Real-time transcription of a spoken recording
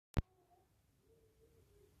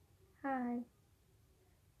हाय।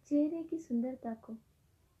 चेहरे की सुंदरता को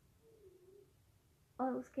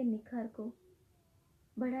और उसके निखार को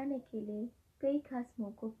बढ़ाने के लिए कई खास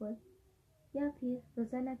मौक़ों पर या फिर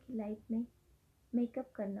रोज़ाना की लाइफ में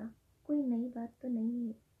मेकअप करना कोई नई बात तो नहीं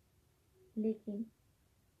है। लेकिन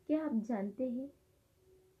क्या आप जानते हैं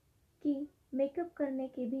कि मेकअप करने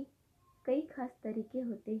के भी कई खास तरीके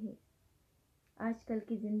होते हैं। आजकल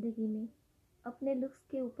की ज़िंदगी में अपने लुक्स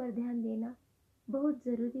के ऊपर ध्यान देना बहुत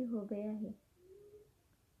ज़रूरी हो गया है।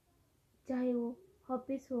 चाहे वो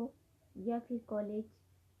ऑफिस हो या फिर कॉलेज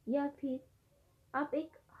या फिर आप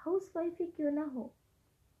एक हाउसवाइफ ही क्यों ना हो,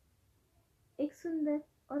 एक सुंदर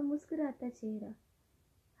और मुस्कुराता चेहरा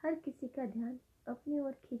हर किसी का ध्यान अपनी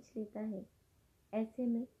ओर खींच लेता है। ऐसे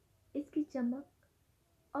में इसकी चमक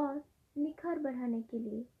और निखार बढ़ाने के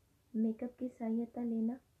लिए मेकअप की सहायता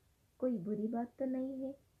लेना कोई बुरी बात तो नहीं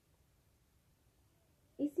है।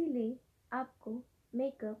 इसीलिए आपको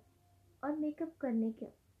मेकअप और मेकअप करने का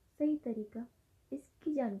सही तरीका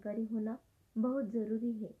इसकी जानकारी होना बहुत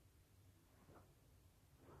ज़रूरी है।